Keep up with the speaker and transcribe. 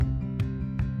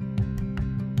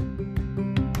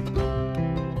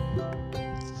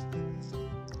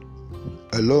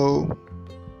Hello,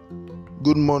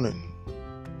 good morning.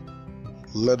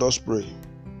 Let us pray.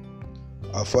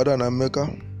 Our Father and our Maker,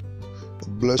 we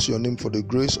bless your name for the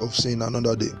grace of seeing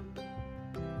another day.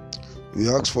 We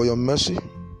ask for your mercy,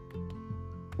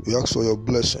 we ask for your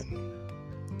blessing,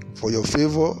 for your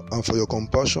favor and for your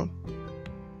compassion,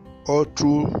 all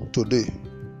through today,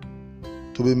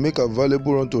 to be made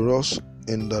available unto us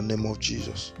in the name of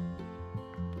Jesus.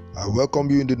 I welcome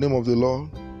you in the name of the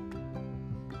Lord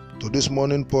to this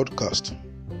morning podcast,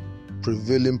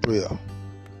 Prevailing Prayer.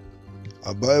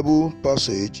 Our Bible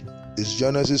passage is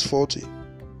Genesis 40,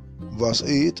 verse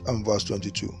 8 and verse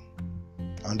 22.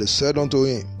 And they said unto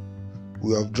him,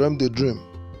 We have dreamed a dream,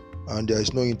 and there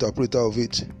is no interpreter of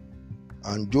it.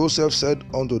 And Joseph said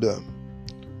unto them,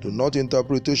 Do not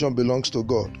interpretation belongs to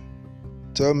God?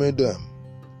 Tell me them,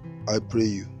 I pray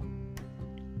you.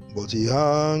 But he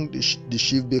hanged the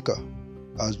chief baker,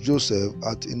 as Joseph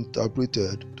had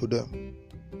interpreted to them.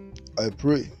 I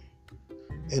pray,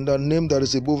 in the name that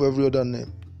is above every other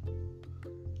name,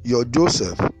 your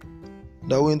Joseph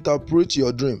that will interpret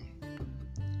your dream,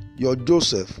 your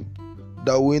Joseph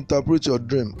that will interpret your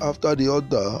dream after the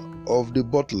order of the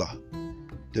butler,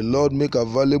 the Lord make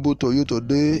available to you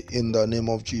today in the name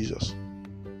of Jesus.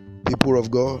 People of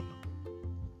God,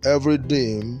 every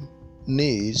dream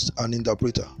needs an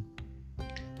interpreter.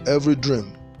 Every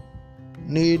dream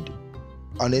needs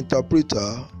an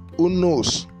interpreter who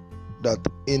knows that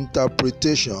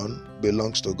interpretation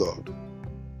belongs to God.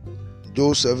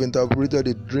 Joseph interpreted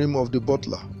the dream of the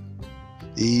butler.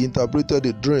 He interpreted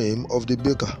the dream of the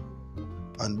baker.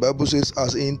 And the Bible says,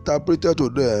 as he interpreted to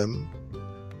them,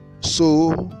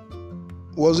 so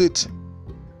was it.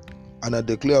 And I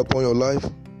declare upon your life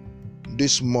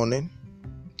this morning,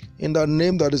 in the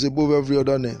name that is above every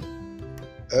other name,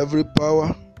 every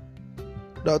power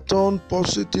that turn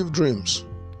positive dreams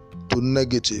to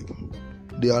negative,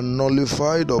 they are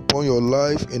nullified upon your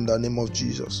life in the name of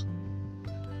Jesus.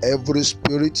 Every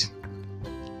spirit,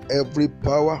 every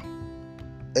power,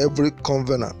 every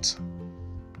covenant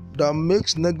that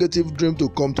makes negative dream to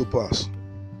come to pass,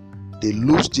 they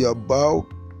lose their bow,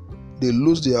 they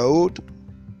lose their hold,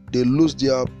 they lose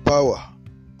their power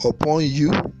upon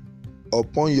you,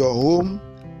 upon your home,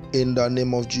 in the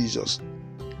name of Jesus.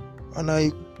 And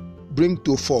I bring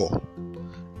to fall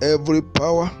every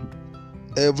power,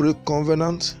 every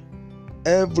covenant,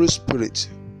 every spirit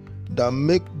that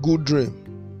make good dream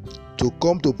to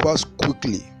come to pass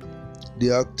quickly.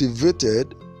 They are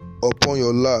activated upon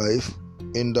your life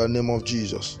in the name of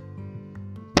Jesus.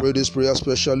 Pray this prayer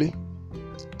specially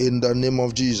in the name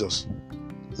of Jesus.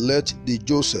 Let the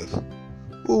Joseph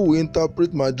who will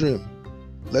interpret my dream,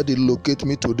 let it locate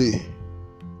me today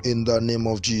in the name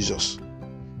of Jesus.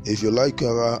 If you like,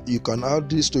 you can add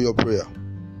this to your prayer.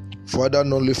 Father,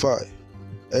 nullify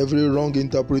every wrong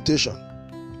interpretation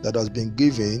that has been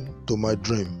given to my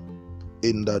dream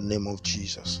in the name of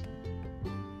Jesus.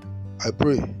 I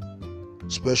pray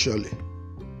especially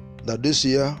that this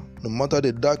year, no matter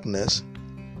the darkness,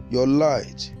 your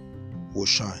light will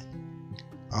shine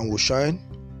and will shine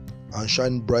and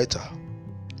shine brighter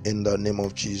in the name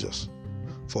of Jesus.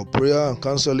 For prayer and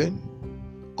counseling,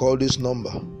 call this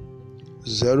number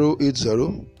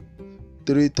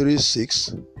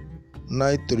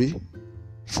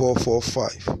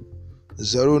 080-336-93445,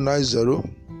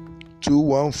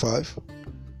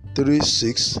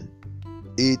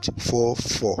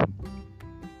 090-215-36844.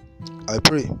 I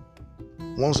pray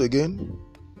once again,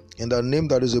 in the name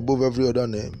that is above every other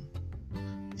name,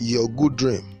 your good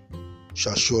dream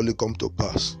shall surely come to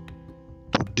pass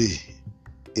today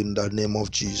in the name of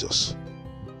Jesus.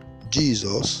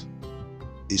 Jesus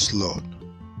is Lord.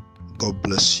 God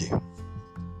bless you.